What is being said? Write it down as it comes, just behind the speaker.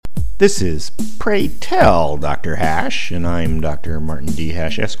This is Pray Tell Dr. Hash, and I'm Dr. Martin D.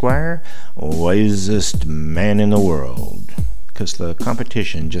 Hash, Esquire, wisest man in the world. 'Cause the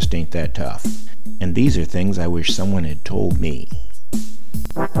competition just ain't that tough. And these are things I wish someone had told me.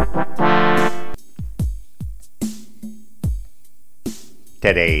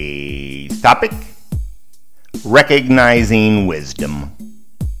 Today's topic: recognizing wisdom.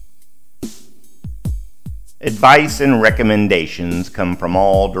 Advice and recommendations come from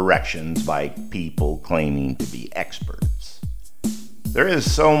all directions by people claiming to be experts. There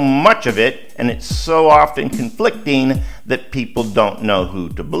is so much of it, and it's so often conflicting that people don't know who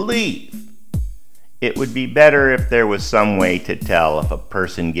to believe. It would be better if there was some way to tell if a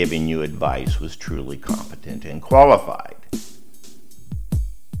person giving you advice was truly competent and qualified.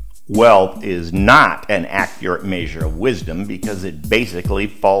 Wealth is not an accurate measure of wisdom because it basically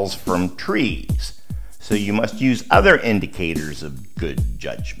falls from trees. So you must use other indicators of good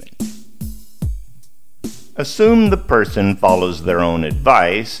judgment. Assume the person follows their own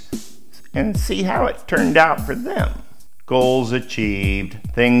advice and see how it turned out for them. Goals achieved,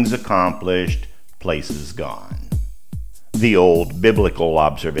 things accomplished, places gone. The old biblical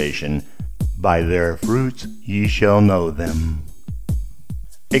observation, "By their fruits ye shall know them."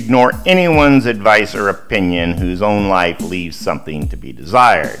 Ignore anyone's advice or opinion whose own life leaves something to be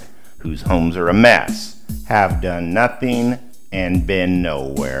desired, whose homes are a mess, have done nothing, and been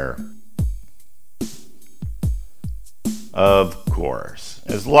nowhere. Of course,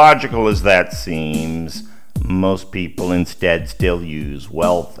 as logical as that seems, most people instead still use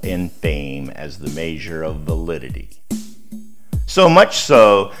wealth and fame as the measure of validity. So much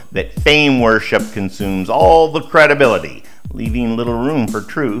so that fame worship consumes all the credibility, leaving little room for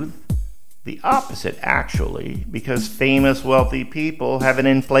truth. The opposite, actually, because famous, wealthy people have an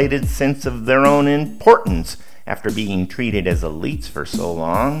inflated sense of their own importance after being treated as elites for so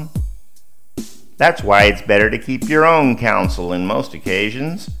long. That's why it's better to keep your own counsel in most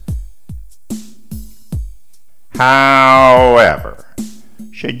occasions. However,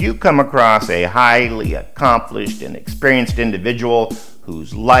 should you come across a highly accomplished and experienced individual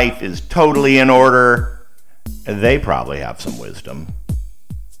whose life is totally in order, they probably have some wisdom.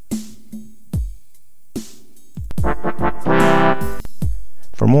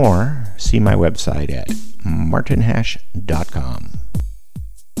 For more, see my website at martinhash.com.